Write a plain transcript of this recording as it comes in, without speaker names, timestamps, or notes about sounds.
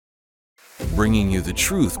bringing you the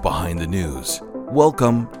truth behind the news.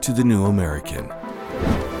 Welcome to The New American.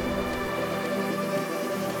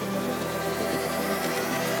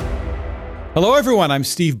 Hello, everyone. I'm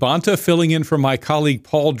Steve Bonta, filling in for my colleague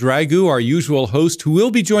Paul Dragu, our usual host, who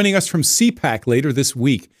will be joining us from CPAC later this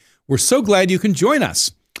week. We're so glad you can join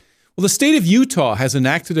us. Well, the state of Utah has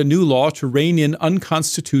enacted a new law to rein in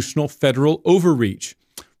unconstitutional federal overreach.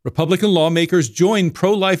 Republican lawmakers joined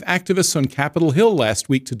pro-life activists on Capitol Hill last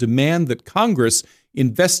week to demand that Congress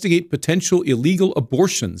investigate potential illegal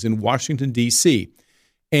abortions in Washington, D.C.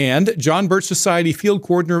 And John Birch Society Field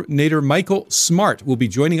Coordinator Michael Smart will be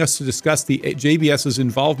joining us to discuss the JBS's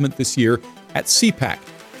involvement this year at CPAC.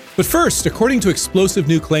 But first, according to explosive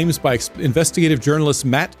new claims by investigative journalists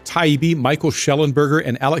Matt Taibbi, Michael Schellenberger,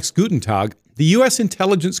 and Alex Gutentag, the U.S.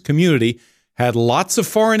 intelligence community had lots of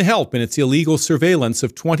foreign help in its illegal surveillance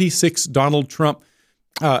of 26 Donald Trump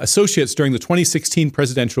associates during the 2016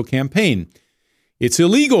 presidential campaign. It's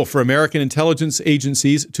illegal for American intelligence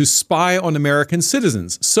agencies to spy on American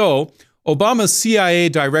citizens. So, Obama's CIA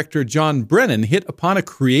Director John Brennan hit upon a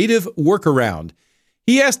creative workaround.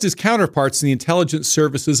 He asked his counterparts in the intelligence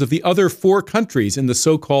services of the other 4 countries in the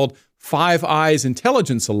so-called Five Eyes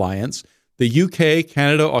Intelligence Alliance, the UK,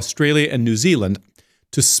 Canada, Australia, and New Zealand,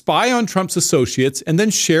 to spy on Trump's associates and then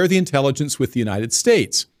share the intelligence with the United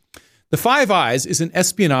States. The Five Eyes is an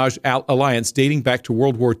espionage alliance dating back to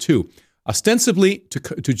World War II, ostensibly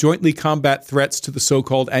to jointly combat threats to the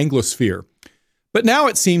so-called Anglosphere. But now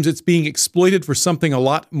it seems it's being exploited for something a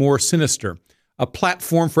lot more sinister, a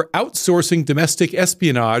platform for outsourcing domestic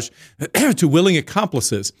espionage to willing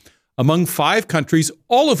accomplices among 5 countries,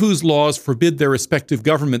 all of whose laws forbid their respective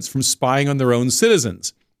governments from spying on their own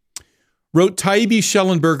citizens. Wrote Taibbi,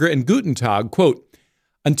 Schellenberger, and Gutentag, quote,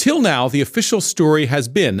 "Until now, the official story has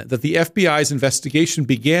been that the FBI's investigation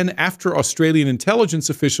began after Australian intelligence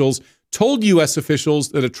officials told U.S.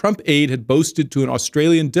 officials that a Trump aide had boasted to an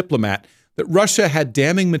Australian diplomat that Russia had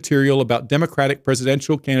damning material about Democratic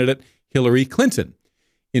presidential candidate Hillary Clinton.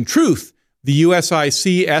 In truth, the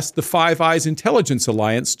USIC asked the Five Eyes Intelligence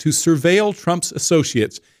Alliance to surveil Trump's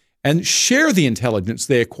associates and share the intelligence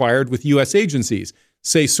they acquired with U.S. agencies,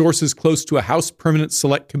 say sources close to a House Permanent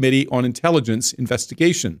Select Committee on Intelligence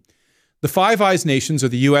investigation. The Five Eyes nations are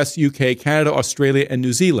the U.S., UK, Canada, Australia, and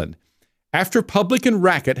New Zealand. After Public and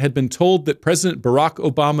Racket had been told that President Barack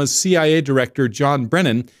Obama's CIA Director John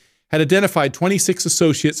Brennan had identified 26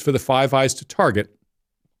 associates for the Five Eyes to target,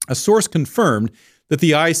 a source confirmed that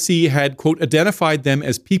the IC had, quote, identified them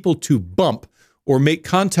as people to bump or make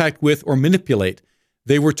contact with or manipulate.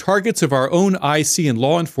 They were targets of our own IC and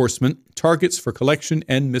law enforcement, targets for collection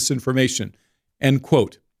and misinformation, end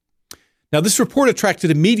quote. Now, this report attracted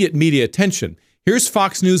immediate media attention. Here's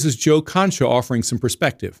Fox News' Joe Concha offering some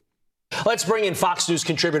perspective. Let's bring in Fox News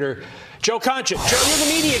contributor Joe Concha. Joe, you're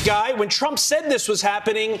the media guy. When Trump said this was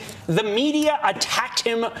happening, the media attacked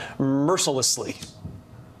him mercilessly.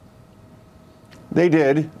 They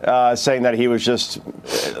did, saying that he was just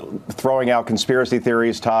throwing out conspiracy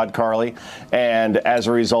theories, Todd, Carly, and as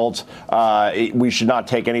a result, we should not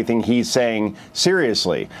take anything he's saying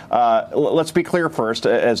seriously. Let's be clear first,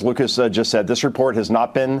 as Lucas just said, this report has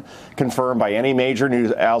not been confirmed by any major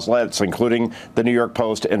news outlets, including the New York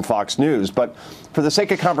Post and Fox News. But for the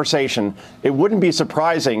sake of conversation, it wouldn't be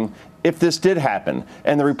surprising if this did happen.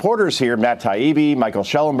 And the reporters here, Matt Taibbi, Michael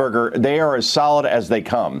Schellenberger, they are as solid as they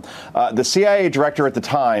come. The CIA director at the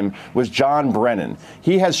time was John Brennan.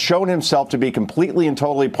 He has shown himself to be completely and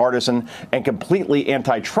totally partisan and completely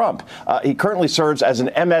anti-Trump. He currently serves as an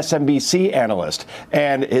MSNBC analyst,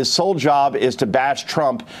 and his sole job is to bash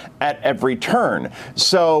Trump at every turn.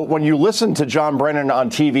 So when you listen to John Brennan on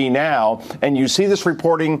TV now, and you see this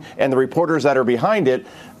reporting and the reporters that are behind it,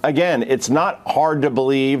 again, it's not hard to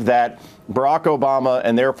believe that Barack Obama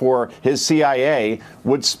and therefore his CIA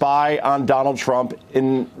would spy on Donald Trump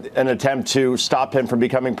in an attempt to stop him from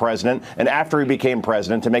becoming president, and after he became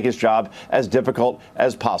president, to make his job as difficult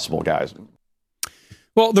as possible, guys.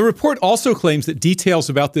 Well, the report also claims that details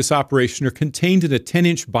about this operation are contained in a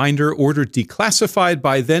 10-inch binder ordered declassified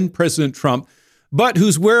by then-President Trump, but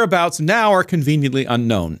whose whereabouts now are conveniently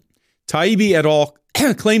unknown. Taibbi et al.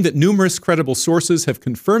 Claimed that numerous credible sources have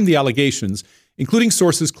confirmed the allegations, including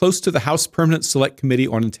sources close to the House Permanent Select Committee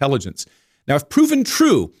on Intelligence. Now, if proven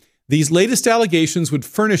true, these latest allegations would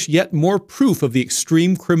furnish yet more proof of the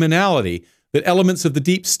extreme criminality that elements of the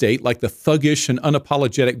deep state, like the thuggish and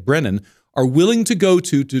unapologetic Brennan, are willing to go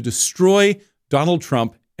to destroy Donald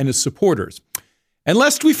Trump and his supporters. And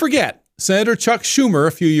lest we forget, Senator Chuck Schumer,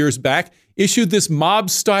 a few years back, issued this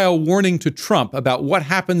mob-style warning to Trump about what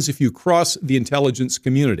happens if you cross the intelligence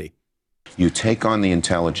community. You take on the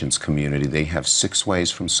intelligence community, they have 6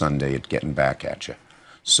 ways from Sunday at getting back at you.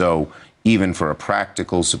 So even for a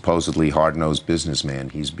practical, supposedly hard-nosed businessman,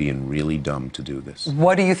 he's being really dumb to do this.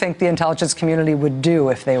 What do you think the intelligence community would do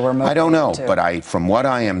if they were motivated? I don't know, but from what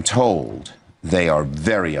I am told, they are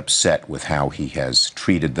very upset with how he has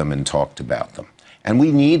treated them and talked about them. And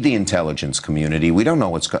we need the intelligence community. We don't know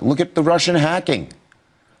what's going on. Look at the Russian hacking.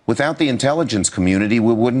 Without the intelligence community,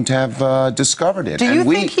 we wouldn't have discovered it. Do you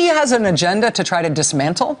think he has an agenda to try to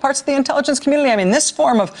dismantle parts of the intelligence community? I mean, this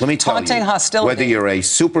form of taunting hostility. Whether you're a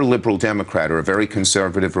super liberal Democrat or a very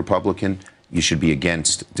conservative Republican, you should be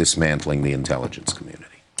against dismantling the intelligence community.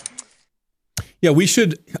 Yeah, we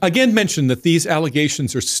should again mention that these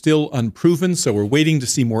allegations are still unproven, so we're waiting to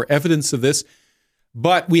see more evidence of this.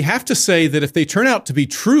 But we have to say that if they turn out to be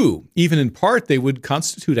true, even in part, they would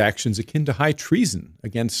constitute actions akin to high treason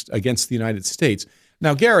against the United States.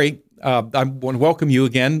 Now, Gary, I want to welcome you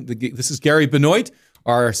again. This is Gary Benoit,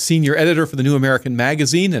 our senior editor for the New American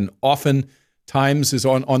Magazine, and oftentimes is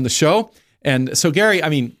on the show. And so, Gary, I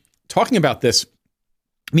mean, talking about this,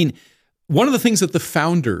 I mean, one of the things that the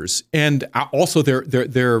founders and also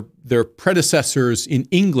their predecessors in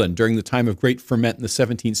England during the time of great ferment in the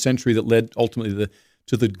 17th century that led ultimately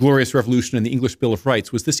to the Glorious Revolution and the English Bill of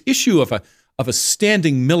Rights was this issue of a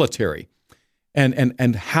standing military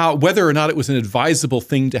and how whether or not it was an advisable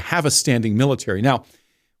thing to have a standing military. Now,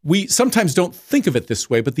 we sometimes don't think of it this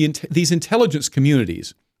way, but these intelligence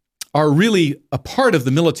communities are really a part of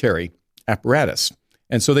the military apparatus,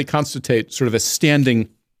 and so they constitute sort of a standing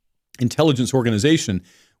intelligence organization,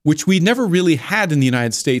 which we never really had in the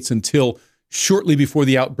United States until shortly before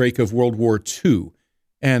the outbreak of World War II.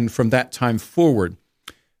 And from that time forward,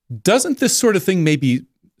 doesn't this sort of thing maybe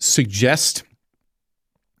suggest,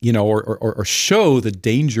 or show the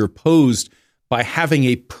danger posed by having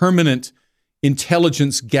a permanent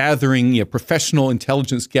intelligence gathering, professional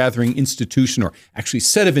intelligence gathering institution, or actually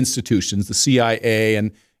set of institutions, the CIA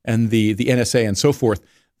and the NSA and so forth,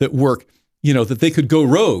 that work, that they could go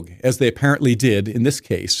rogue, as they apparently did in this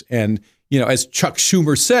case. And, as Chuck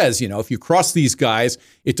Schumer says, if you cross these guys,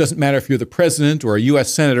 it doesn't matter if you're the president or a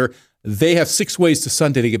U.S. senator, they have 6 ways to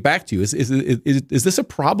Sunday to get back to you. Is this a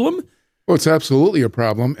problem? Well, it's absolutely a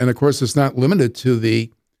problem. And of course, it's not limited to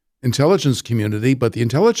the intelligence community, but the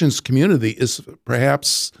intelligence community is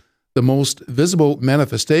perhaps the most visible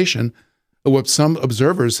manifestation of what some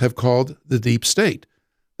observers have called the deep state.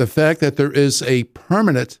 The fact that there is a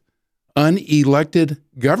permanent unelected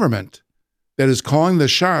government that is calling the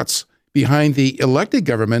shots behind the elected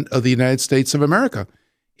government of the United States of America.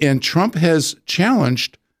 And Trump has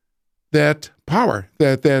challenged that power,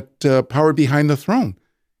 that power behind the throne.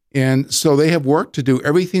 And so they have worked to do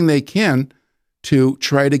everything they can to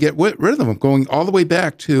try to get rid of him, going all the way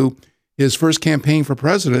back to his first campaign for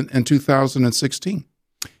president in 2016.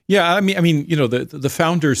 Yeah, I mean, the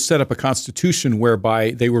founders set up a constitution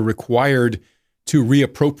whereby they were required to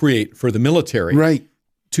reappropriate for the military, right?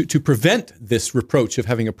 To prevent this reproach of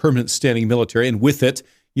having a permanent standing military, and with it,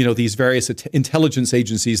 these various intelligence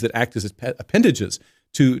agencies that act as appendages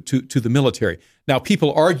to the military. Now,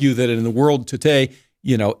 people argue that in the world today,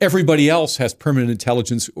 everybody else has permanent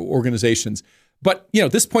intelligence organizations. But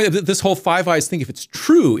this whole Five Eyes thing, if it's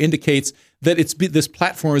true, indicates that this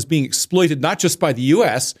platform is being exploited not just by the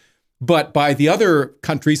U.S. but by the other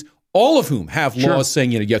countries, all of whom have laws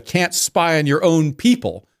saying, you can't spy on your own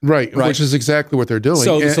people. Right, which is exactly what they're doing.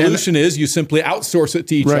 So the solution is you simply outsource it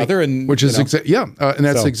to each other. And which is, and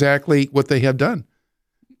that's exactly what they have done.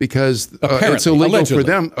 Because it's illegal for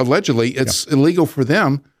them, allegedly, it's illegal for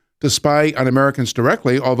them to spy on Americans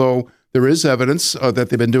directly, although there is evidence that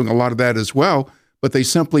they've been doing a lot of that as well, but they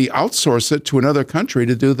simply outsource it to another country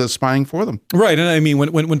to do the spying for them. Right, and I mean,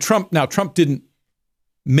 when Trump didn't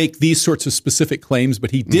make these sorts of specific claims,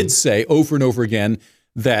 but he did say over and over again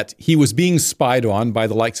that he was being spied on by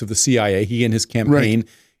the likes of the CIA, he and his campaign. Right.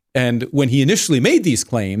 And when he initially made these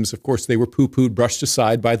claims, of course, they were poo-pooed, brushed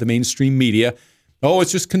aside by the mainstream media. Oh,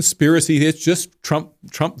 it's just conspiracy. It's just Trump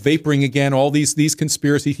vaporing again, all these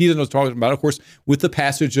conspiracies. He didn't know what he was talking about. Of course, with the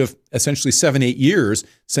passage of essentially 7-8 years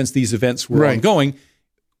since these events were ongoing,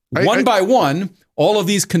 one by one, all of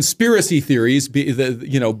these conspiracy theories,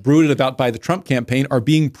 brooded about by the Trump campaign, are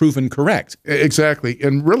being proven correct. Exactly.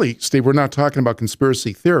 And really, Steve, we're not talking about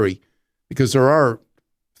conspiracy theory because there are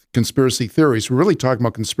conspiracy theories. We're really talking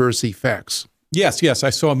about conspiracy facts. Yes. I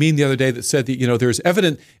saw a meme the other day that said that, there's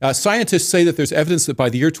evidence, scientists say that there's evidence that by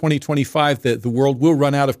the year 2025 that the world will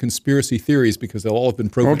run out of conspiracy theories because they'll all have been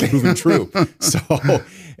proven true. So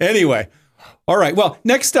anyway. All right. Well,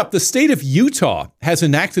 next up, the state of Utah has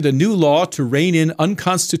enacted a new law to rein in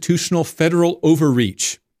unconstitutional federal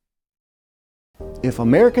overreach. If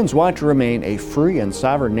Americans want to remain a free and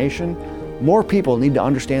sovereign nation, more people need to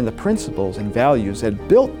understand the principles and values that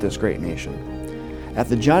built this great nation. At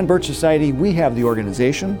the John Birch Society, we have the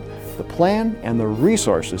organization, the plan, and the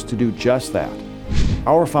resources to do just that.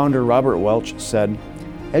 Our founder, Robert Welch, said,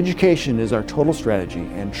 "Education is our total strategy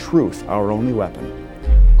and truth our only weapon."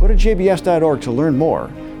 Go to jbs.org to learn more,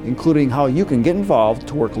 including how you can get involved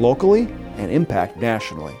to work locally and impact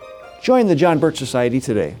nationally. Join the John Birch Society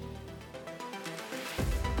today.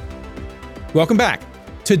 Welcome back.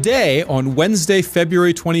 Today, on Wednesday,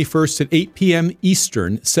 February 21st at 8 p.m.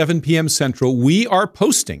 Eastern, 7 p.m. Central, we are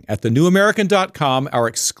posting at thenewamerican.com our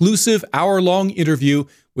exclusive hour-long interview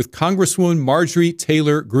with Congresswoman Marjorie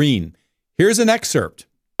Taylor Greene. Here's an excerpt.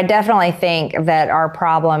 I definitely think that our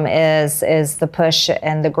problem is the push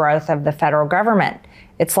and the growth of the federal government.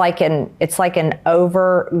 It's like an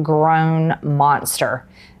overgrown monster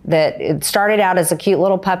that it started out as a cute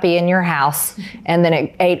little puppy in your house, and then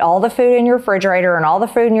it ate all the food in your refrigerator and all the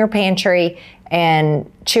food in your pantry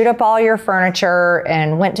and chewed up all your furniture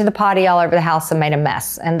and went to the potty all over the house and made a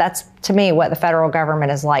mess. And that's, to me, what the federal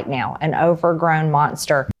government is like now, an overgrown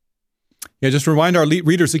monster. Yeah, just remind our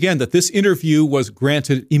readers again that this interview was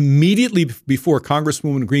granted immediately before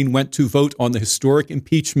Congresswoman Greene went to vote on the historic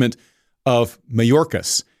impeachment of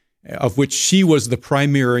Mayorkas, of which she was the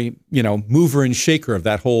primary, mover and shaker of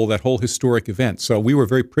that whole historic event. So we were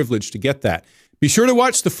very privileged to get that. Be sure to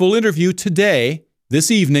watch the full interview today,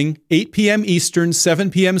 this evening, 8 p.m. Eastern,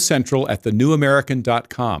 7 p.m. Central at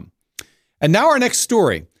thenewamerican.com. And now our next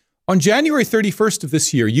story. On January 31st of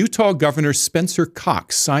this year, Utah Governor Spencer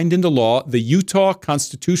Cox signed into law the Utah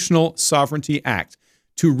Constitutional Sovereignty Act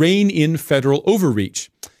to rein in federal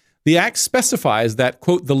overreach. The act specifies that,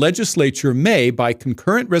 quote, the legislature may, by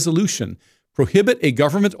concurrent resolution, prohibit a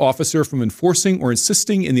government officer from enforcing or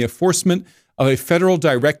insisting in the enforcement of a federal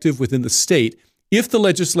directive within the state if the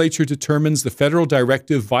legislature determines the federal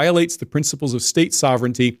directive violates the principles of state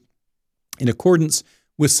sovereignty in accordance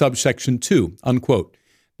with subsection 2, unquote.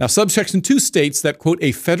 Now, subsection 2 states that, quote,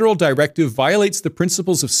 a federal directive violates the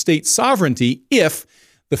principles of state sovereignty if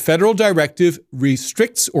the federal directive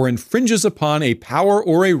restricts or infringes upon a power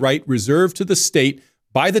or a right reserved to the state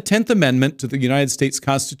by the 10th Amendment to the United States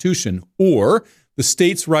Constitution, or the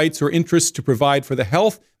state's rights or interests to provide for the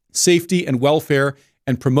health, safety, and welfare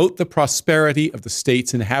and promote the prosperity of the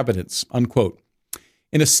state's inhabitants, unquote.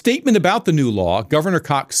 In a statement about the new law, Governor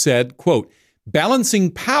Cox said, quote, balancing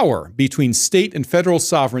power between state and federal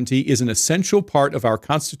sovereignty is an essential part of our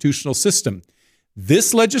constitutional system.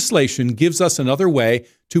 This legislation gives us another way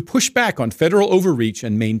to push back on federal overreach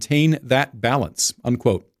and maintain that balance,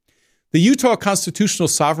 unquote. The Utah Constitutional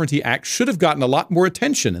Sovereignty Act should have gotten a lot more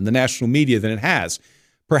attention in the national media than it has.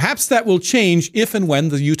 Perhaps that will change if and when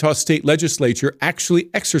the Utah State Legislature actually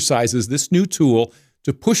exercises this new tool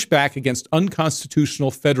to push back against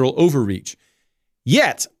unconstitutional federal overreach.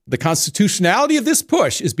 Yet, the constitutionality of this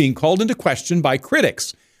push is being called into question by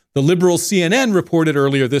critics. The liberal CNN reported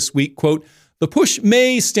earlier this week, quote, the push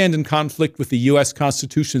may stand in conflict with the U.S.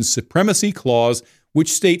 Constitution's Supremacy Clause,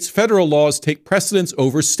 which states federal laws take precedence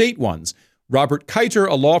over state ones. Robert Kiter,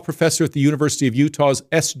 a law professor at the University of Utah's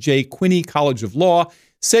S.J. Quinney College of Law,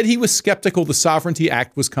 said he was skeptical the Sovereignty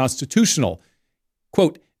Act was constitutional.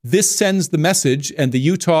 Quote, this sends the message, and the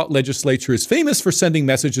Utah legislature is famous for sending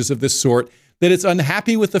messages of this sort, that it's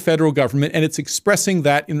unhappy with the federal government, and it's expressing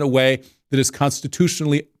that in a way that is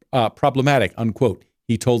constitutionally problematic, unquote,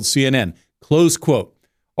 he told CNN. Close quote.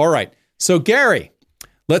 All right. So, Gary,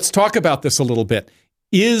 let's talk about this a little bit.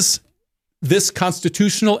 Is this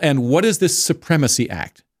constitutional, and what is this Supremacy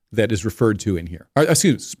Act that is referred to in here?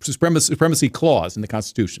 Supremacy Clause in the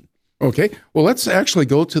Constitution. Okay. Well, let's actually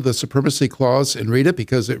go to the Supremacy Clause and read it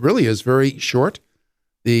because it really is very short.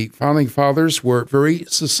 The Founding Fathers were very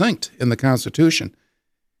succinct in the Constitution.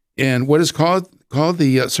 And what is called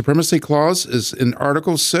the Supremacy Clause is in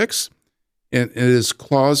Article 6, and it is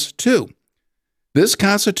Clause 2. This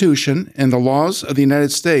Constitution and the laws of the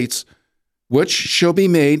United States, which shall be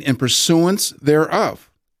made in pursuance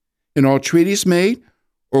thereof, and all treaties made,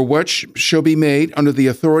 or which shall be made under the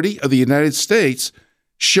authority of the United States,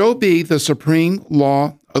 shall be the supreme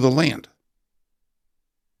law of the land.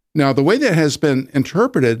 Now, the way that has been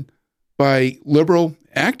interpreted by liberal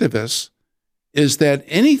activists is that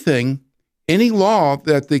any law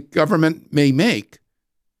that the government may make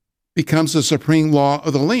becomes the supreme law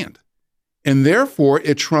of the land. And therefore,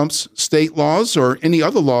 it trumps state laws or any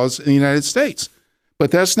other laws in the United States. But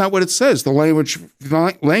that's not what it says. The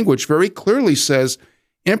language very clearly says,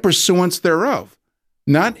 in pursuance thereof.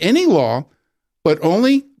 Not any law, but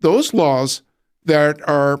only those laws that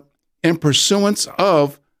are in pursuance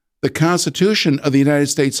of the Constitution of the United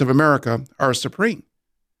States of America are supreme,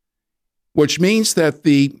 which means that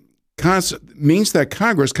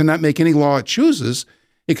Congress cannot make any law it chooses.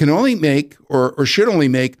 It can only make or should only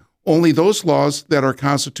make only those laws that are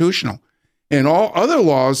constitutional. And all other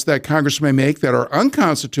laws that Congress may make that are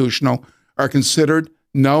unconstitutional are considered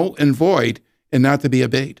null and void and not to be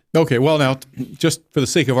obeyed. Okay, well, now, just for the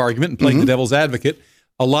sake of argument and playing the devil's advocate,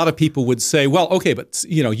 a lot of people would say, well, okay, but,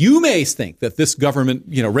 you may think that this government,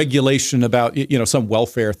 regulation about, some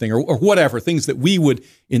welfare thing or whatever, things that we would,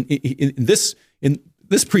 in this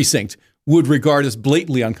precinct, would regard as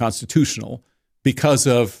blatantly unconstitutional because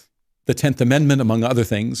of the 10th Amendment, among other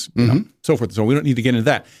things, so forth and so on. We don't need to get into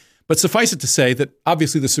that. But suffice it to say that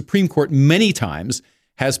obviously the Supreme Court many times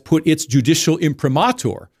has put its judicial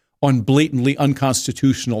imprimatur on blatantly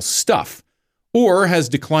unconstitutional stuff, or has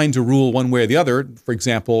declined to rule one way or the other. For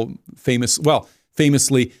example,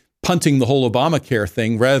 famously punting the whole Obamacare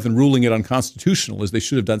thing rather than ruling it unconstitutional, as they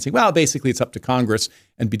should have done, saying, well, basically it's up to Congress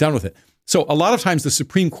and be done with it. So a lot of times the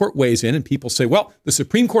Supreme Court weighs in and people say, well, the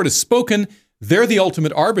Supreme Court has spoken. They're the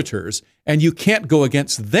ultimate arbiters, and you can't go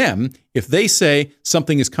against them. If they say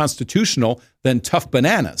something is constitutional, then tough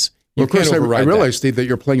bananas. Well, of course, I realize, Steve, that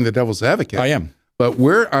you're playing the devil's advocate. I am. But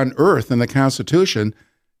where on earth in the Constitution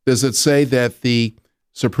does it say that the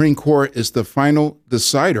Supreme Court is the final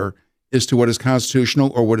decider as to what is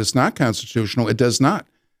constitutional or what is not constitutional? It does not.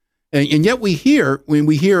 And yet we hear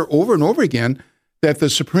over and over again that the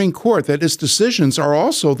Supreme Court, that its decisions are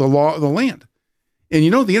also the law of the land. And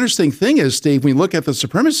the interesting thing is, Steve, when you look at the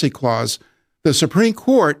Supremacy Clause, the Supreme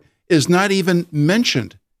Court is not even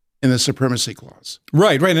mentioned in the Supremacy Clause.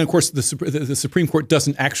 Right. And of course, the Supreme Court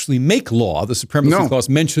doesn't actually make law. The Supremacy Clause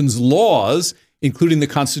mentions laws, including the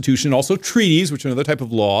Constitution, also treaties, which are another type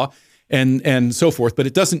of law, and so forth, but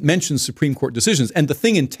it doesn't mention Supreme Court decisions. And the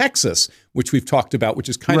thing in Texas, which we've talked about, which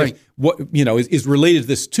is kind of what, is related to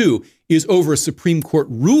this too, is over a Supreme Court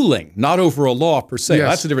ruling, not over a law per se. Yes.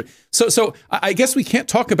 That's a different. So I guess we can't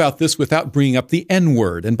talk about this without bringing up the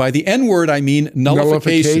N-word. And by the N-word, I mean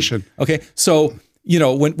nullification. Okay. So,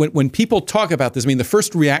 when people talk about this, I mean, the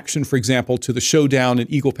first reaction, for example, to the showdown in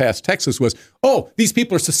Eagle Pass, Texas was, oh, these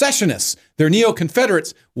people are secessionists. They're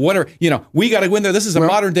neo-Confederates. We got to go in there. This is a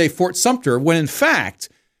modern day Fort Sumter. When in fact,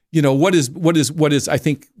 what is, I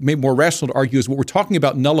think, maybe more rational to argue is what we're talking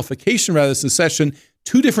about, nullification rather than secession,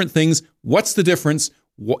 two different things. What's the difference?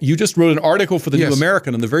 You just wrote an article for the New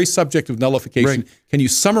American on the very subject of nullification. Right. Can you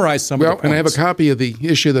summarize some of the points? And I have a copy of the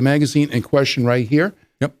issue of the magazine in question right here.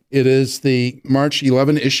 Yep. It is the March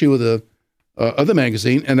 11 issue of the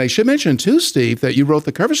magazine. And I should mention too, Steve, that you wrote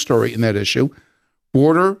the cover story in that issue,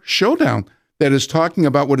 Border Showdown, that is talking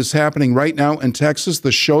about what is happening right now in Texas,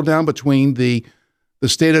 the showdown between the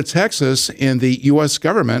state of Texas and the U.S.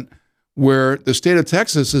 government, where the state of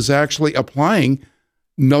Texas is actually applying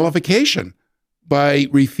nullification by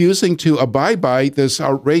refusing to abide by this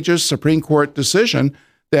outrageous Supreme Court decision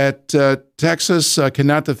that Texas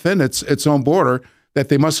cannot defend its own border, that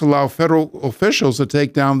they must allow federal officials to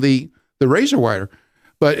take down the razor wire.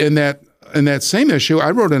 But in that same issue,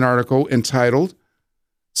 I wrote an article entitled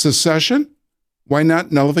Secession, Why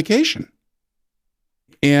Not Nullification?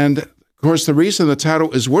 And of course, the reason the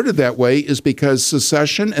title is worded that way is because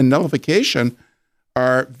secession and nullification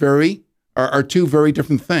are two very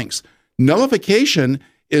different things. Nullification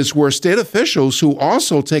is where state officials who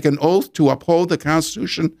also take an oath to uphold the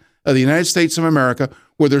Constitution of the United States of America,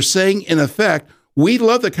 where they're saying, in effect, we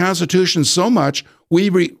love the Constitution so much,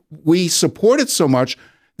 we support it so much,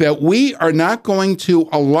 that we are not going to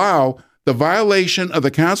allow the violation of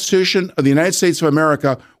the Constitution of the United States of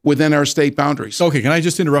America within our state boundaries. Okay, can I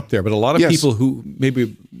just interrupt there? But a lot of people who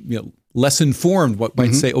maybe less informed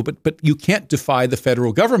might say, oh, but you can't defy the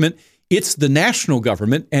federal government. It's the national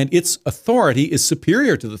government, and its authority is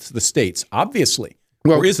superior to the states, obviously.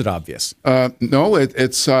 Well, or is it obvious? No,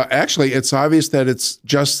 it's actually, it's obvious that it's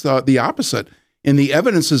just the opposite. And the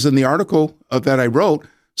evidence is in the article that I wrote.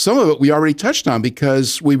 Some of it we already touched on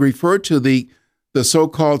because we referred to the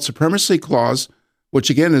so-called Supremacy Clause, which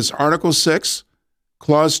again is Article 6,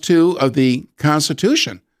 Clause 2 of the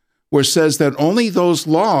Constitution, where it says that only those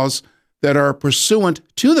laws that are pursuant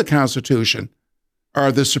to the Constitution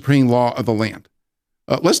are the supreme law of the land.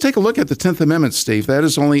 Let's take a look at the 10th Amendment, Steve. That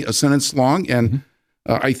is only a sentence long, and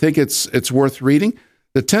I think it's worth reading.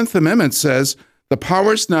 The 10th Amendment says, the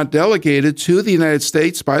powers not delegated to the United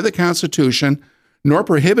States by the Constitution, nor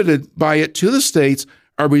prohibited by it to the states,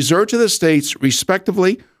 are reserved to the states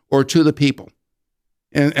respectively or to the people.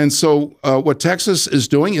 And so what Texas is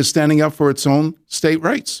doing is standing up for its own state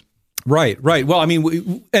rights. Right. Well, I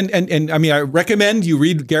mean, and I mean, I recommend you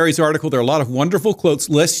read Gary's article. There are a lot of wonderful quotes,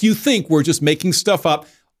 lest you think we're just making stuff up.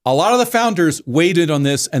 A lot of the founders weighed in on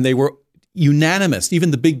this, and they were unanimous. Even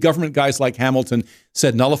the big government guys like Hamilton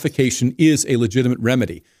said nullification is a legitimate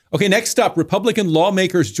remedy. Okay, next up, Republican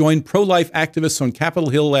lawmakers joined pro-life activists on Capitol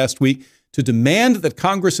Hill last week to demand that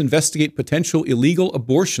Congress investigate potential illegal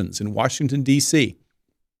abortions in Washington, D.C.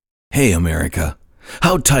 Hey, America.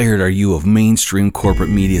 How tired are you of mainstream corporate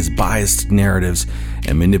media's biased narratives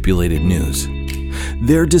and manipulated news?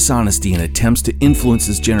 Their dishonesty and attempts to influence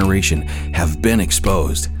this generation have been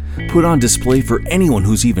exposed, put on display for anyone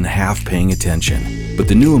who's even half paying attention. But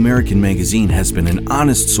the New American magazine has been an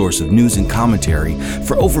honest source of news and commentary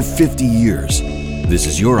for over 50 years. This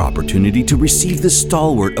is your opportunity to receive the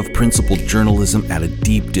stalwart of principled journalism at a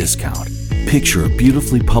deep discount. Picture a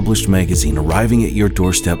beautifully published magazine arriving at your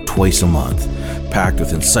doorstep twice a month, packed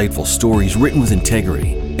with insightful stories written with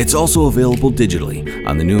integrity. It's also available digitally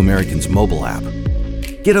on the New American's mobile app.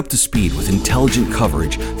 Get up to speed with intelligent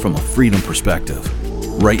coverage from a freedom perspective.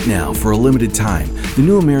 Right now, for a limited time, the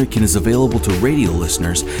New American is available to radio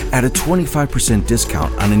listeners at a 25%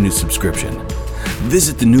 discount on a new subscription.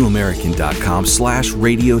 Visit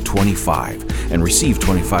thenewamerican.com/radio25 and receive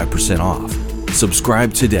 25% off.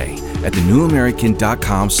 Subscribe today at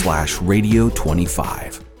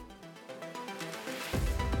thenewamerican.com/radio25.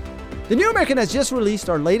 The New American has just released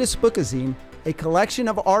our latest bookazine, a collection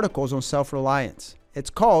of articles on self-reliance. It's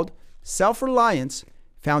called Self-Reliance,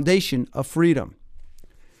 Foundation of Freedom.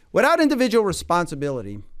 Without individual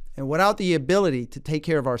responsibility and without the ability to take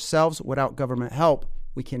care of ourselves without government help,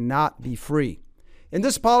 we cannot be free. In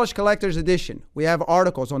this polished collector's edition, we have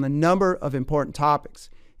articles on a number of important topics,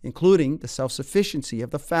 including the self-sufficiency of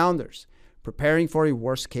the founders, preparing for a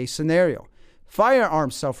worst-case scenario,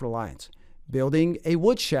 firearms self-reliance, building a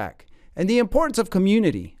wood shack, and the importance of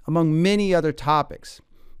community, among many other topics.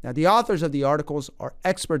 Now, the authors of the articles are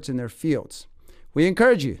experts in their fields. We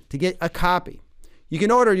encourage you to get a copy. You can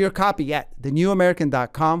order your copy at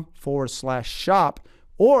thenewamerican.com/shop,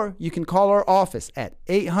 or you can call our office at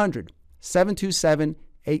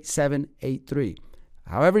 800-727-8783.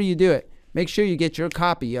 However you do it, make sure you get your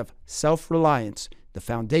copy of Self-Reliance, the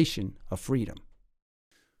Foundation of Freedom.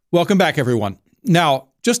 Welcome back, everyone. Now,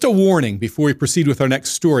 just a warning before we proceed with our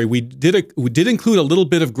next story. We did include a little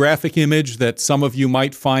bit of graphic image that some of you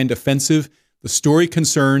might find offensive. The story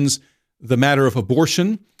concerns the matter of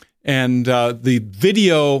abortion, and the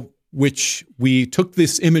video which we took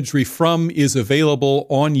this imagery from is available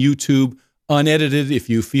on YouTube, unedited. If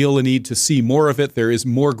you feel a need to see more of it, there is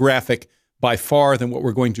more graphic by far than what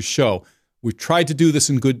we're going to show. We tried to do this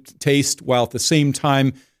in good taste while at the same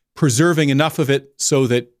time preserving enough of it so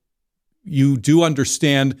that you do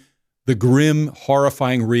understand the grim,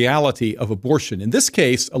 horrifying reality of abortion. In this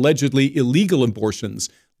case, allegedly illegal abortions,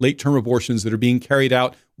 late-term abortions that are being carried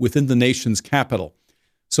out within the nation's capital.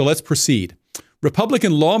 So let's proceed.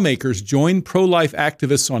 Republican lawmakers joined pro-life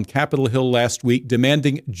activists on Capitol Hill last week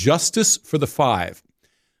demanding justice for the five.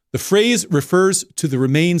 The phrase refers to the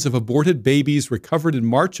remains of aborted babies recovered in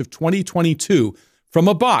March of 2022 from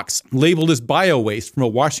a box labeled as bio-waste from a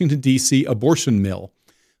Washington, D.C. abortion mill.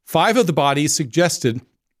 5 of the bodies suggested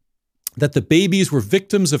that the babies were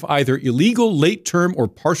victims of either illegal late-term or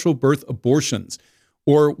partial birth abortions,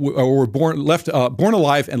 or were born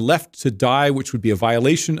alive and left to die, which would be a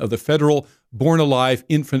violation of the federal Born Alive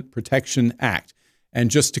Infant Protection Act.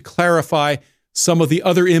 And just to clarify, some of the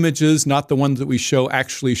other images, not the ones that we show,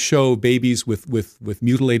 actually show babies with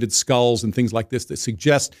mutilated skulls and things like this that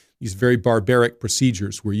suggest these very barbaric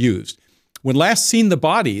procedures were used. When last seen, the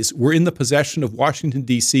bodies were in the possession of Washington,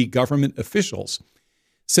 D.C. government officials.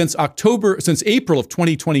 Since April of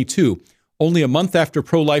 2022, only a month after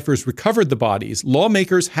pro-lifers recovered the bodies,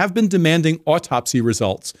 lawmakers have been demanding autopsy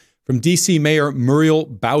results from D.C. Mayor Muriel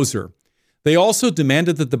Bowser. They also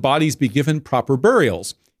demanded that the bodies be given proper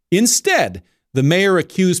burials. Instead, the mayor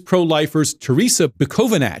accused pro-lifers Teresa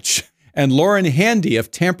Bukovinach and Lauren Handy of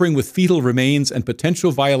tampering with fetal remains and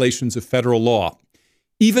potential violations of federal law.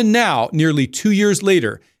 Even now, nearly 2 years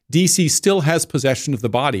later, D.C. still has possession of the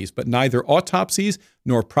bodies, but neither autopsies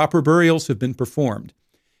nor proper burials have been performed.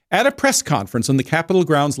 At a press conference on the Capitol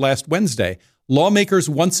grounds last Wednesday, lawmakers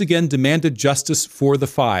once again demanded justice for the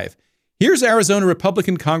 5. Here's Arizona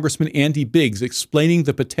Republican Congressman Andy Biggs explaining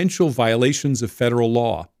the potential violations of federal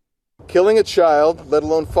law. Killing a child, let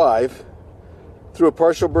alone 5, through a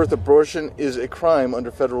partial birth abortion is a crime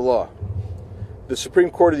under federal law. The Supreme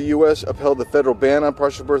Court of the U.S. upheld the federal ban on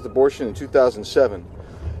partial birth abortion in 2007.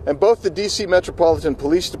 And both the D.C. Metropolitan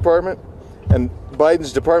Police Department and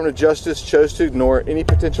Biden's Department of Justice chose to ignore any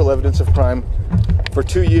potential evidence of crime for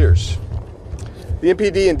 2 years. The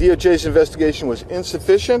MPD and DOJ's investigation was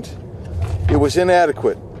insufficient. It was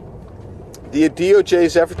inadequate. The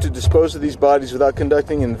DOJ's effort to dispose of these bodies without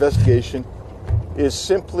conducting an investigation is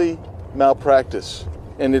simply malpractice,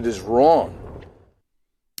 and it is wrong.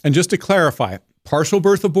 And just to clarify, partial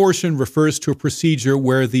birth abortion refers to a procedure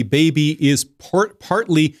where the baby is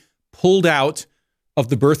partly pulled out of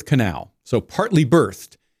the birth canal, so partly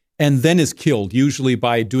birthed, and then is killed, usually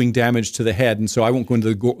by doing damage to the head. And so I won't go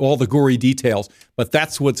into all the gory details, but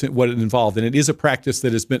that's what it involved. And it is a practice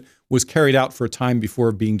that was carried out for a time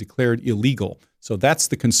before being declared illegal. So that's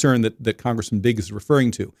the concern that Congressman Biggs is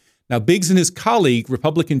referring to. Now, Biggs and his colleague,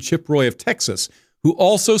 Republican Chip Roy of Texas, who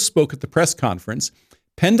also spoke at the press conference,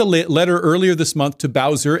 penned a letter earlier this month to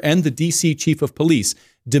Bowser and the D.C. chief of police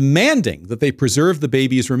demanding that they preserve the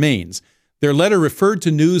baby's remains. Their letter referred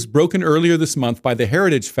to news broken earlier this month by the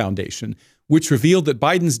Heritage Foundation, which revealed that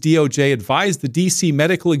Biden's DOJ advised the D.C.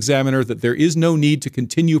 medical examiner that there is no need to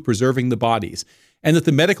continue preserving the bodies, and that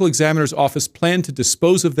the medical examiner's office planned to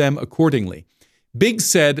dispose of them accordingly. Biggs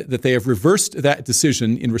said that they have reversed that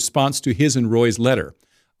decision in response to his and Roy's letter.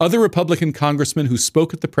 Other Republican congressmen who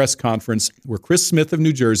spoke at the press conference were Chris Smith of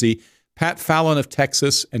New Jersey, Pat Fallon of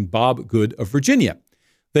Texas, and Bob Good of Virginia.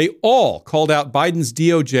 They all called out Biden's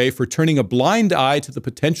DOJ for turning a blind eye to the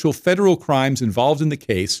potential federal crimes involved in the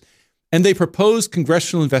case, and they proposed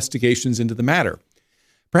congressional investigations into the matter.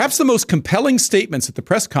 Perhaps the most compelling statements at the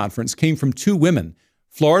press conference came from two women.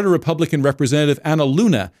 Florida Republican Representative Anna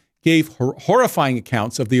Luna gave horrifying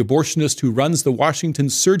accounts of the abortionist who runs the Washington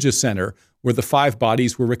Surgery Center, where the 5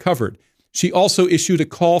 bodies were recovered. She also issued a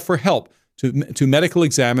call for help to medical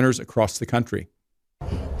examiners across the country.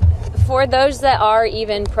 For those that are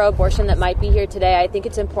even pro-abortion that might be here today, I think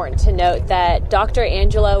it's important to note that Dr.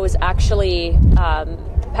 Angelo was actually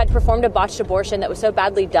had performed a botched abortion that was so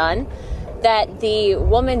badly done that the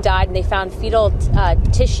woman died and they found fetal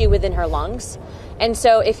tissue within her lungs. And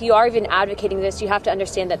so if you are even advocating this, you have to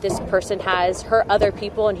understand that this person has hurt other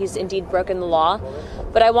people and he's indeed broken the law.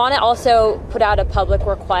 But I want to also put out a public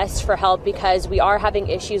request for help because we are having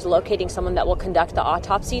issues locating someone that will conduct the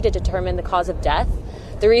autopsy to determine the cause of death.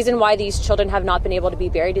 The reason why these children have not been able to be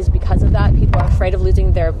buried is because of that. People are afraid of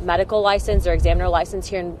losing their medical license, their examiner license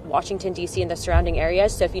here in Washington, D.C. and the surrounding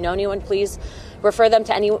areas. So if you know anyone, please refer them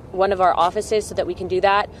to any one of our offices so that we can do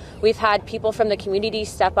that. We've had people from the community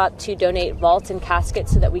step up to donate vaults and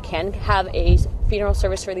caskets so that we can have a funeral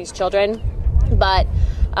service for these children. But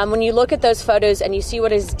when you look at those photos and you see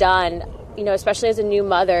what is done, you know, especially as a new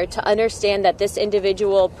mother, to understand that this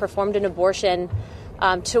individual performed an abortion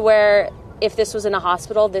to where if this was in a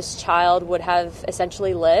hospital, this child would have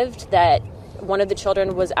essentially lived, that one of the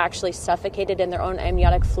children was actually suffocated in their own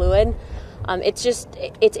amniotic fluid.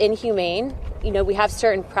 It's inhumane. You know, we have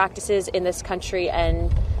certain practices in this country,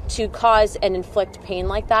 and to cause and inflict pain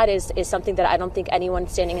like that is something that I don't think anyone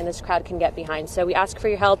standing in this crowd can get behind. So we ask for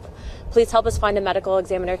your help. Please help us find a medical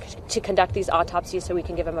examiner to conduct these autopsies so we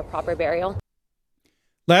can give him a proper burial.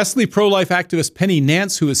 Lastly, pro-life activist Penny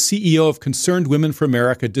Nance, who is CEO of Concerned Women for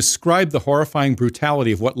America, described the horrifying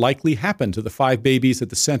brutality of what likely happened to the 5 babies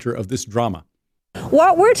at the center of this drama.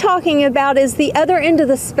 What we're talking about is the other end of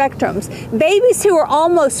the spectrums, babies who are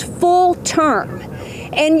almost full term.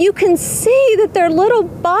 And you can see that their little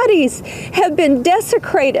bodies have been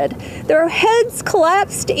desecrated. Their heads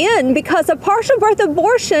collapsed in because a partial birth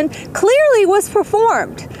abortion clearly was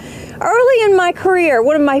performed. Early in my career,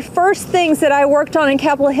 one of my first things that I worked on in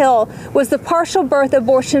Capitol Hill was the Partial Birth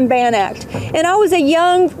Abortion Ban Act. And I was a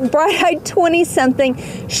young, bright-eyed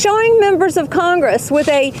 20-something showing members of Congress with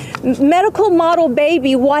a medical model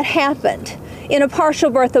baby what happened in a partial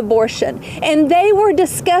birth abortion. And they were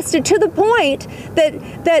disgusted to the point that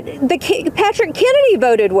Patrick Kennedy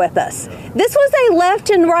voted with us. This was a left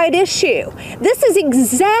and right issue. This is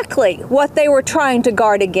exactly what they were trying to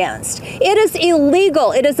guard against. It is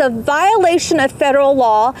illegal. It is a violation of federal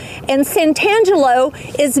law, and Santangelo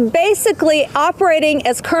is basically operating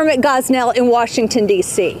as Kermit Gosnell in Washington,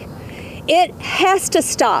 D.C. It has to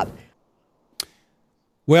stop.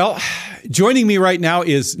 Well, joining me right now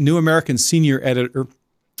is New American senior editor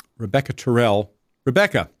Rebecca Terrell.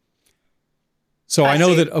 Rebecca, so I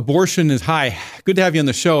know that abortion is high. Good to have you on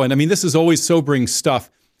the show. And I mean, this is always sobering stuff.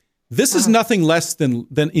 This is nothing less than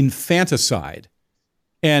infanticide.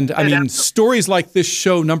 And I mean, stories like this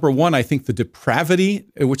show, number one, I think the depravity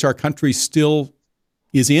in which our country still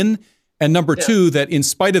is in. And number two, that in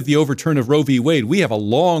spite of the overturn of Roe v. Wade, we have a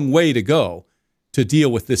long way to go to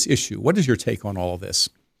deal with this issue. What is your take on all of this?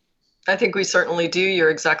 I think we certainly do. You're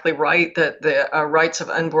exactly right that the rights of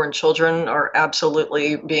unborn children are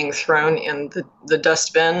absolutely being thrown in the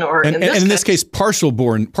dustbin, or in this case, partially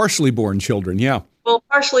born children. Yeah. Well,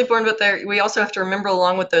 partially born, but we also have to remember,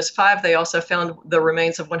 along with those 5, they also found the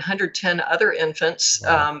remains of 110 other infants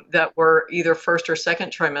that were either first or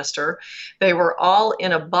second trimester. They were all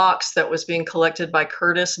in a box that was being collected by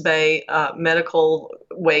Curtis Bay Medical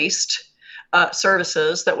Waste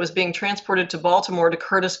Services that was being transported to Baltimore to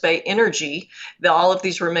Curtis Bay Energy. All of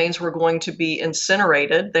these remains were going to be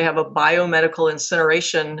incinerated. They have a biomedical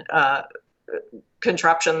incineration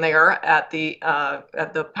contraption there at the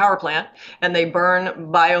power plant, and they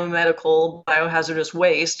burn biohazardous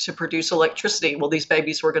waste to produce electricity. Well, these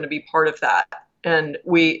babies were going to be part of that, and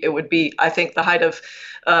it would be, I think, the height of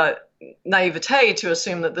naivete to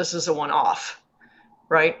assume that this is a one-off,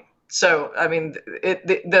 right? So, I mean,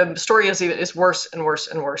 the story is worse and worse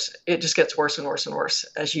and worse. It just gets worse and worse and worse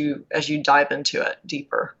as you dive into it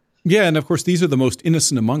deeper. Yeah, and of course, these are the most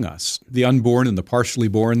innocent among us, the unborn and the partially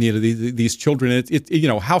born. These children.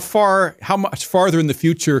 How much farther in the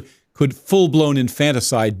future could full-blown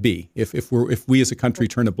infanticide be if we as a country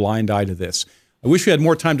turn a blind eye to this? I wish we had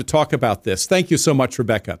more time to talk about this. Thank you so much,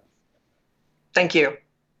 Rebecca. Thank you.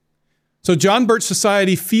 So John Birch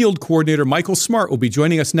Society Field Coordinator Michael Smart will be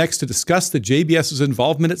joining us next to discuss the JBS's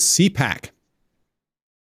involvement at CPAC.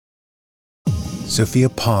 Sophia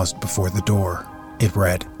paused before the door. It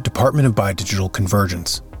read, Department of Biodigital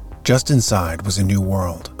Convergence. Just inside was a new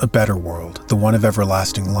world, a better world, the one of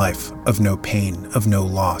everlasting life, of no pain, of no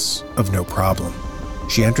loss, of no problem.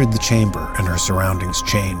 She entered the chamber and her surroundings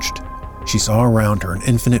changed. She saw around her an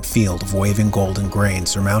infinite field of waving golden grain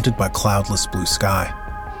surmounted by cloudless blue sky.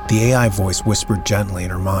 The AI voice whispered gently in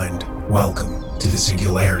her mind, Welcome to the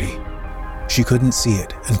singularity. She couldn't see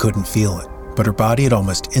it and couldn't feel it, but her body had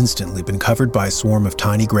almost instantly been covered by a swarm of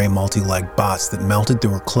tiny gray multi-legged bots that melted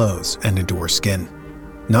through her clothes and into her skin.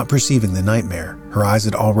 Not perceiving the nightmare, her eyes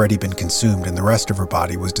had already been consumed and the rest of her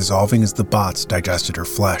body was dissolving as the bots digested her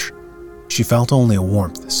flesh. She felt only a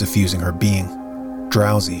warmth suffusing her being.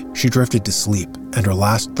 Drowsy, she drifted to sleep, and her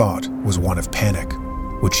last thought was one of panic.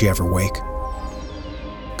 Would she ever wake?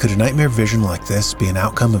 Could a nightmare vision like this be an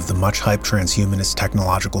outcome of the much-hyped transhumanist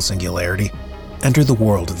technological singularity? Enter the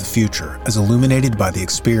world of the future as illuminated by the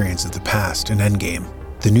experience of the past in Endgame,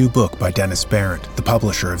 the new book by Dennis Barrett, the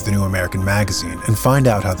publisher of the New American Magazine, and find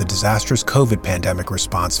out how the disastrous COVID pandemic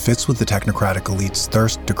response fits with the technocratic elite's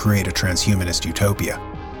thirst to create a transhumanist utopia.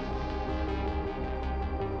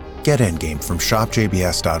 Get Endgame from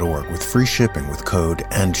shopjbs.org with free shipping with code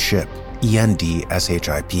ENDSHIP,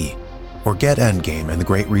 ENDSHIP. Or get Endgame and the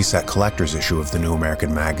Great Reset Collector's issue of the New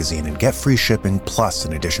American Magazine and get free shipping plus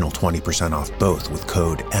an additional 20% off both with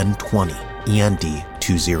code N20,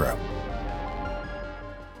 END20.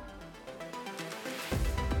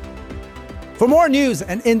 For more news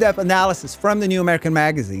and in-depth analysis from the New American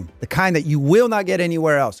Magazine, the kind that you will not get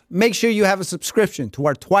anywhere else, make sure you have a subscription to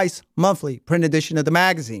our twice-monthly print edition of the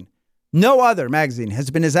magazine. No other magazine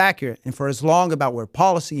has been as accurate and for as long about where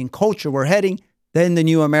policy and culture were heading than the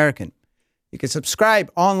New American. You can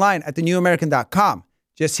subscribe online at thenewamerican.com.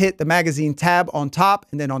 Just hit the magazine tab on top,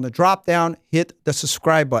 and then on the drop-down, hit the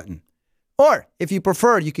subscribe button. Or, if you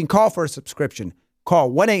prefer, you can call for a subscription.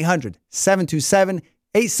 Call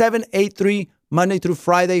 1-800-727-8783 Monday through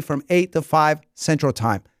Friday from 8 to 5 Central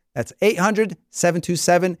Time. That's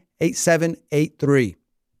 800-727-8783.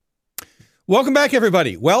 Welcome back,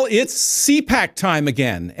 everybody. Well, it's CPAC time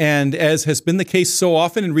again, and as has been the case so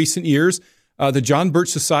often in recent years, the John Birch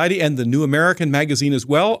Society and the New American Magazine as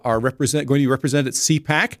well are going to be represented at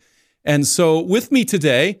CPAC. And so with me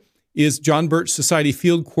today is John Birch Society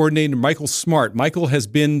Field Coordinator Michael Smart. Michael has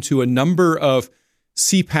been to a number of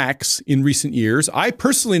CPACs in recent years. I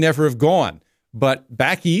personally never have gone, but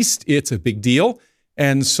back east, it's a big deal.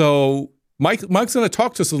 And so Mike's going to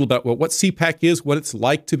talk to us a little bit about what CPAC is, what it's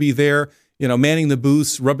like to be there, manning the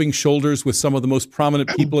booths, rubbing shoulders with some of the most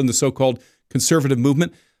prominent people in the so-called conservative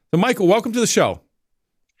movement. So, Michael, welcome to the show.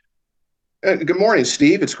 Good morning,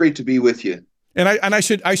 Steve. It's great to be with you. And I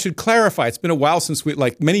should clarify. It's been a while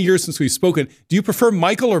many years since we've spoken. Do you prefer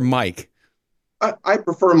Michael or Mike? I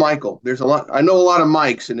prefer Michael. There's a lot. I know a lot of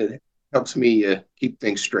Mikes, and it helps me keep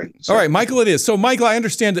things straight. So. All right, Michael, it is. So, Michael, I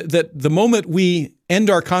understand that the moment we end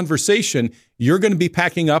our conversation, you're going to be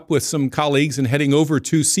packing up with some colleagues and heading over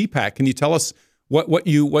to CPAC. Can you tell us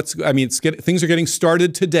things are getting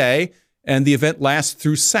started today. And the event lasts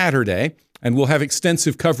through Saturday, and we'll have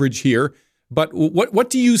extensive coverage here. But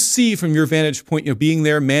what do you see from your vantage point? Being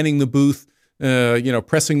there, manning the booth,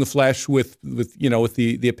 pressing the flesh with the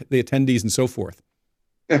attendees and so forth.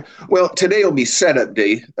 Well, today will be setup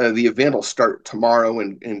day. The event will start tomorrow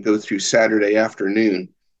and go through Saturday afternoon.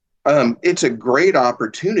 It's a great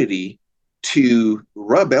opportunity to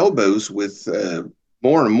rub elbows with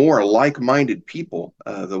more and more like-minded people.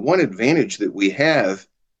 The one advantage that we have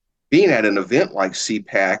being at an event like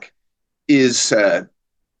CPAC is that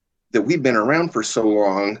we've been around for so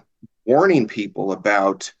long, warning people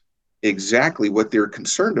about exactly what they're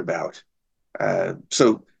concerned about.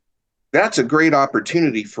 So that's a great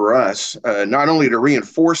opportunity for us, not only to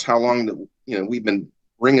reinforce how long that we've been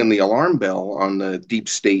ringing the alarm bell on the deep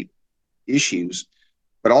state issues,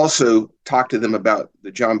 but also talk to them about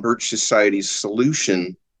the John Birch Society's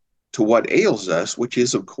solution to what ails us, which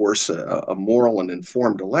is, of course, a moral and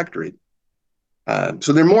informed electorate.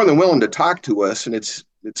 So they're more than willing to talk to us, and it's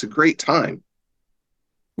a great time.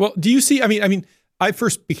 Well, do you see? I mean, I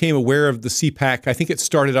first became aware of the CPAC. I think it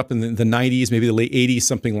started up in the 90s, maybe the late 80s,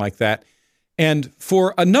 something like that. And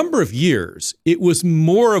for a number of years, it was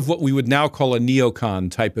more of what we would now call a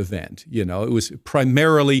neocon type event. It was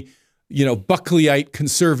primarily, Buckleyite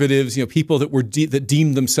conservatives, people that were that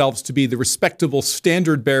deemed themselves to be the respectable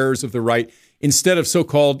standard bearers of the right, instead of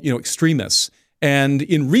so-called, extremists. And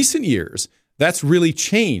in recent years, that's really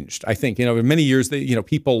changed. I think, in many years,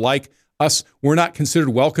 people like us were not considered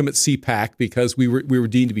welcome at CPAC because we were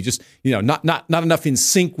deemed to be just, not enough in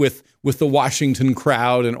sync with the Washington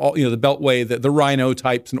crowd and all, the Beltway, the Rhino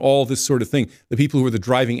types and all this sort of thing, the people who were the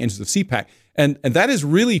driving engines of CPAC. And that has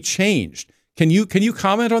really changed. Can you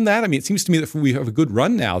comment on that? I mean, it seems to me that we have a good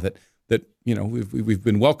run now that we've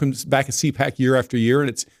been welcomed back at CPAC year after year,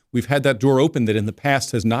 and we've had that door open that in the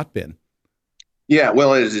past has not been. Yeah,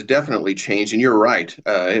 well, it has definitely changed, and you're right.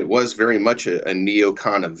 It was very much a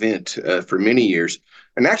neocon event for many years.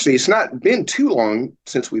 And actually, it's not been too long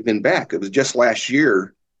since we've been back. It was just last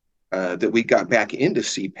year that we got back into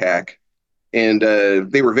CPAC, and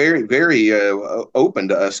they were very, very open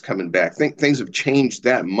to us coming back. I think things have changed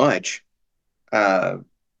that much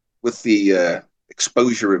with the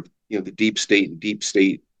exposure of the deep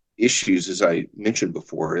state issues, as I mentioned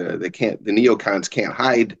before. The neocons can't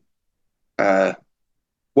hide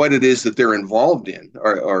what it is that they're involved in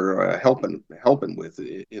or helping with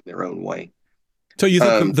in their own way. So you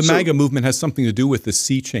think the MAGA movement has something to do with the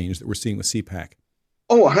sea change that we're seeing with CPAC?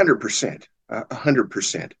 Oh, 100%,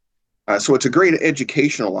 100%. So it's a great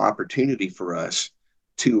educational opportunity for us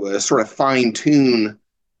to sort of fine tune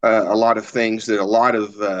a lot of things that a lot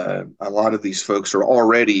of these folks are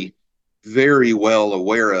already very well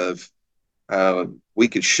aware of. We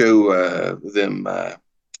could show them.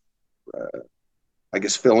 I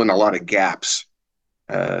guess fill in a lot of gaps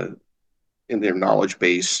in their knowledge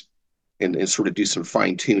base and sort of do some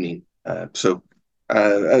fine tuning. So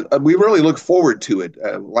we really look forward to it.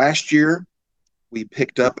 Last year, we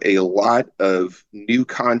picked up a lot of new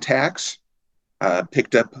contacts,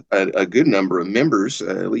 picked up a good number of members,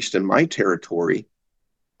 at least in my territory.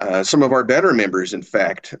 Some of our better members, in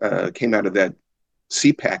fact, came out of that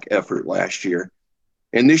CPAC effort last year.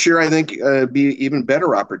 And this year, I think, be even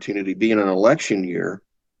better opportunity, being an election year.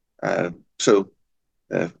 So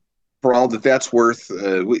for all that's worth,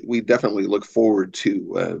 we definitely look forward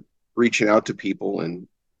to reaching out to people and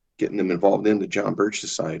getting them involved in the John Birch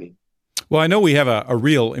Society. Well, I know we have a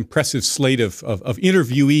real impressive slate of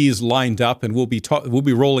interviewees lined up, and we'll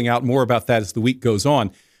be rolling out more about that as the week goes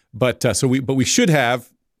on. But we should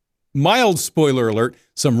have, mild spoiler alert,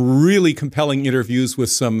 some really compelling interviews with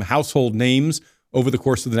some household names over the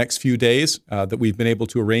course of the next few days that we've been able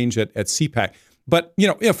to arrange at CPAC. But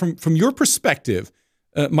from your perspective,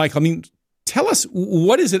 Mike, I mean, tell us,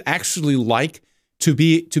 what is it actually like to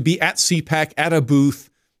be at CPAC at a booth?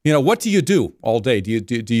 What do you do all day?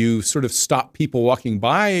 Do you sort of stop people walking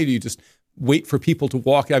by? Do you just wait for people to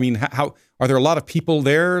walk? I mean, how are there a lot of people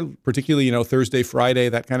there, particularly Thursday, Friday,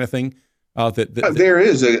 that kind of thing?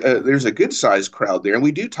 There's a good sized crowd there, and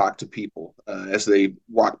we do talk to people as they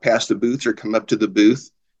walk past the booths or come up to the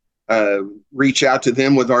booth, reach out to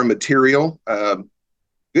them with our material.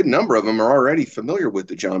 Good number of them are already familiar with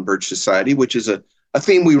the John Birch Society, which is a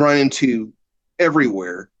theme we run into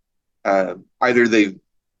everywhere. Either they've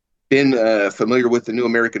been familiar with the New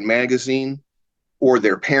American Magazine, or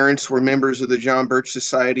their parents were members of the John Birch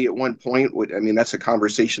Society at one point. I mean, that's a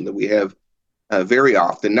conversation that we have very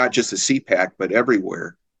often, not just at CPAC, but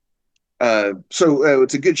everywhere. So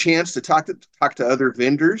it's a good chance to talk to other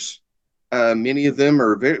vendors. Many of them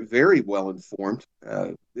are very, very well informed.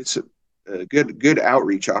 It's a good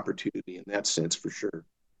outreach opportunity in that sense, for sure.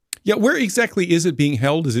 Yeah, where exactly is it being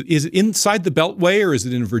held? Is it inside the Beltway, or is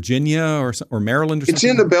it in Virginia or Maryland or something? It's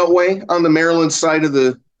in the Beltway on the Maryland side of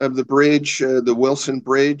the of the bridge, the Wilson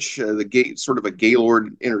Bridge, sort of a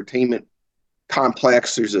Gaylord Entertainment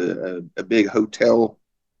complex. There's a big hotel,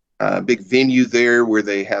 big venue there where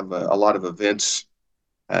they have a lot of events.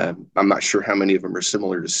 I'm not sure how many of them are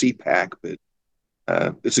similar to CPAC, but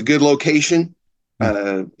it's a good location.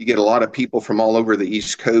 You get a lot of people from all over the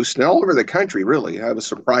East Coast and all over the country, really. I was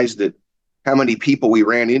surprised at how many people we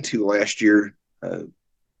ran into last year that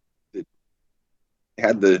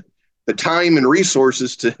had the time and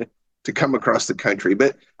resources to come across the country.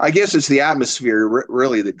 But I guess it's the atmosphere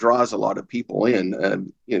really that draws a lot of people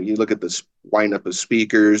in. You look at this lineup of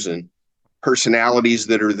speakers and personalities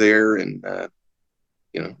that are there, and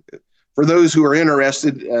for those who are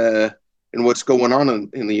interested in what's going on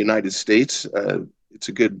in the United States, it's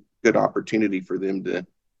a good opportunity for them to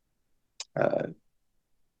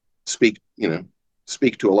speak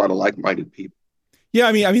to a lot of like-minded people. Yeah,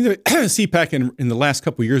 I mean, the CPAC in the last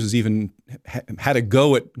couple of years has even had a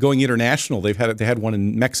go at going international. They had one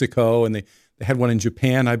in Mexico, and they had one in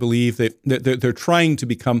Japan, I believe. They're trying to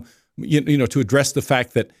become, to address the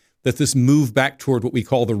fact that this move back toward what we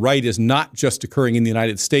call the right is not just occurring in the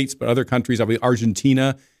United States, but other countries. I believe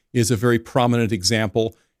Argentina is a very prominent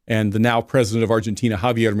example, and the now president of Argentina,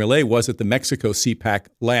 Javier Milei, was at the Mexico CPAC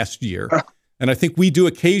last year. And I think we do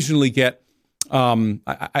occasionally get.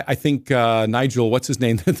 I think Nigel, what's his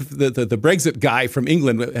name, the Brexit guy from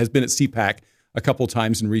England, has been at CPAC a couple of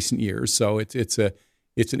times in recent years. So it's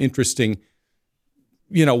an interesting,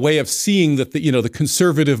 way of seeing that the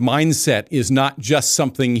conservative mindset is not just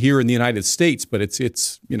something here in the United States, but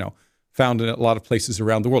it's found in a lot of places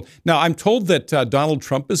around the world. Now, I'm told that Donald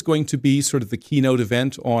Trump is going to be sort of the keynote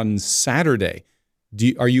event on Saturday.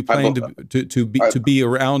 Are you planning to be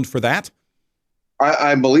around for that?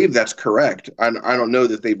 I believe that's correct. I don't know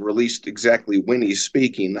that they've released exactly when he's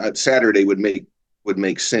speaking. Saturday would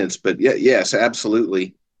make sense, but yes,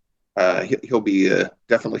 absolutely. He'll be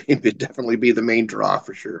definitely be the main draw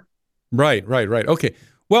for sure. Right. Okay.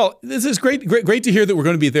 Well, this is great to hear that we're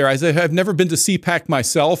going to be there. I've never been to CPAC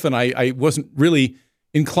myself, and I wasn't really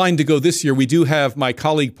inclined to go this year. We do have my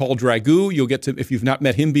colleague Paul Dragoo. You'll get to, if you've not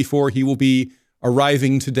met him before, he will be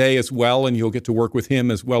arriving today as well, and you'll get to work with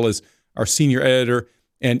him, as well as our senior editor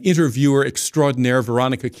and interviewer extraordinaire,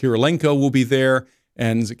 Veronica Kirilenko, will be there,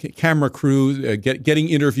 and the camera crew getting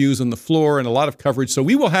interviews on the floor and a lot of coverage. So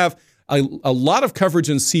we will have a lot of coverage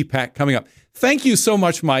in CPAC coming up. Thank you so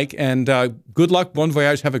much, Mike, and good luck. Bon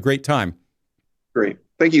voyage. Have a great time. Great.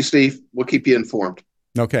 Thank you, Steve. We'll keep you informed.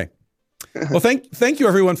 Okay. Well, thank you,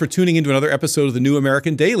 everyone, for tuning into another episode of The New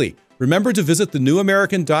American Daily. Remember to visit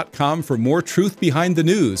thenewamerican.com for more truth behind the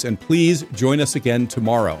news, and please join us again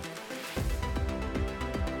tomorrow.